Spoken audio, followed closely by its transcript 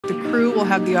the crew will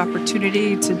have the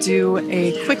opportunity to do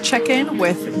a quick check-in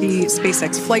with the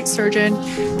SpaceX flight surgeon.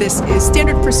 This is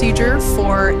standard procedure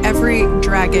for every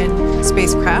Dragon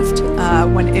spacecraft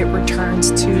when it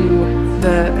returns to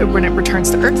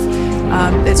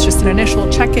Earth. It's just an initial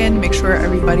check-in, make sure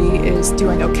everybody is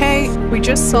doing okay. We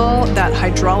just saw that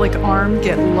hydraulic arm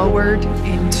get lowered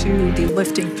into the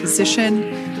lifting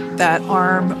position. That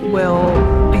arm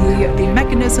will be the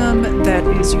mechanism that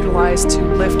is utilized to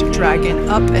lift Dragon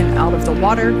up and out of the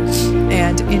water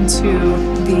and into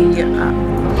the...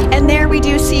 And there we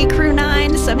do see Crew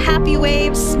 9, some happy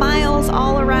waves, smiles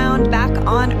all around back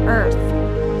on Earth.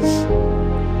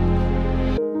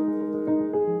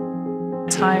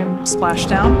 Time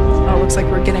splashdown. Looks like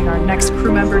we're getting our next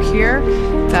crew member here.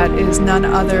 That is none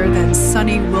other than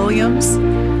Suni Williams.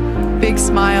 Big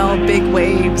smile, big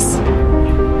waves.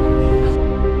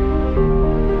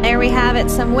 There we have it,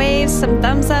 some waves, some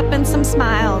thumbs up, and some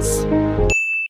smiles.